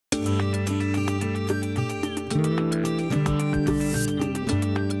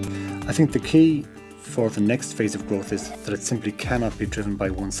I think the key for the next phase of growth is that it simply cannot be driven by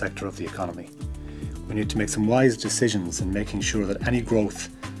one sector of the economy. We need to make some wise decisions in making sure that any growth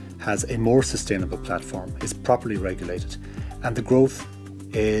has a more sustainable platform, is properly regulated, and the growth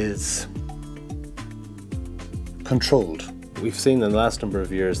is controlled. We've seen in the last number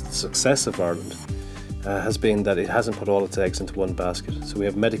of years the success of Ireland has been that it hasn't put all its eggs into one basket. So we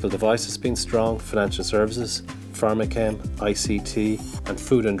have medical devices being strong, financial services, pharmachem, ICT and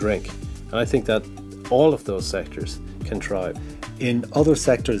food and drink. And I think that all of those sectors can thrive. In other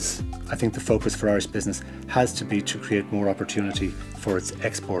sectors, I think the focus for Irish business has to be to create more opportunity for its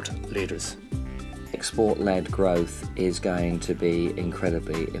export leaders. Export-led growth is going to be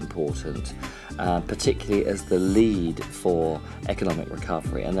incredibly important, particularly as the lead for economic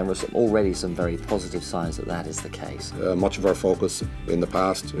recovery, and there are already some very positive signs that that is the case. Much of our focus in the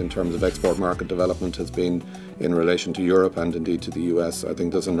past in terms of export market development has been in relation to Europe and indeed to the US. I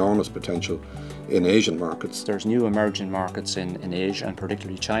think there's enormous potential in Asian markets. There's new emerging markets in Asia and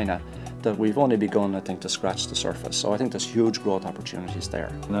particularly China that we've only begun, I think, to scratch the surface. So I think there's huge growth opportunities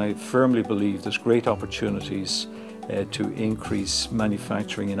there. And I firmly believe there's great opportunities to increase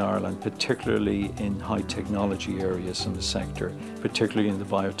manufacturing in Ireland, particularly in high technology areas in the sector, particularly in the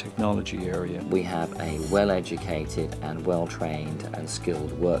biotechnology area. We have a well-educated and well-trained and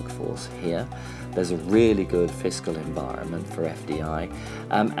skilled workforce here. There's a really good fiscal environment for FDI,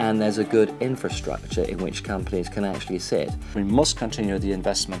 and there's a good infrastructure in which companies can actually sit. We must continue the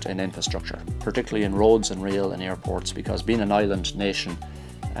investment in infrastructure, particularly in roads and rail and airports, because being an island nation,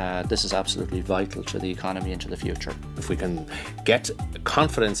 this is absolutely vital to the economy into the future. If we can get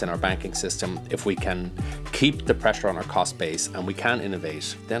confidence in our banking system, if we can keep the pressure on our cost base and we can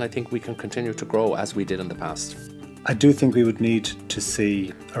innovate, then I think we can continue to grow as we did in the past. I do think we would need to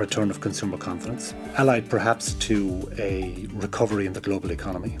see a return of consumer confidence, allied perhaps to a recovery in the global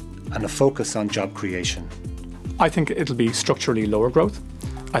economy and a focus on job creation. I think it'll be structurally lower growth.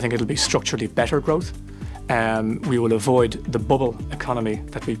 I think it'll be structurally better growth. We will avoid the bubble economy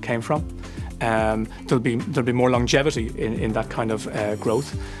that we came from. There'll be more longevity in that kind of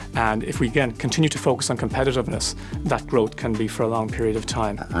growth, and if we again continue to focus on competitiveness, that growth can be for a long period of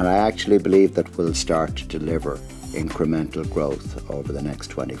time. And I actually believe that we'll start to deliver incremental growth over the next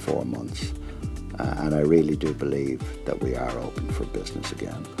 24 months, and I really do believe that we are open for business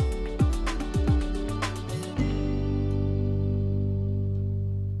again.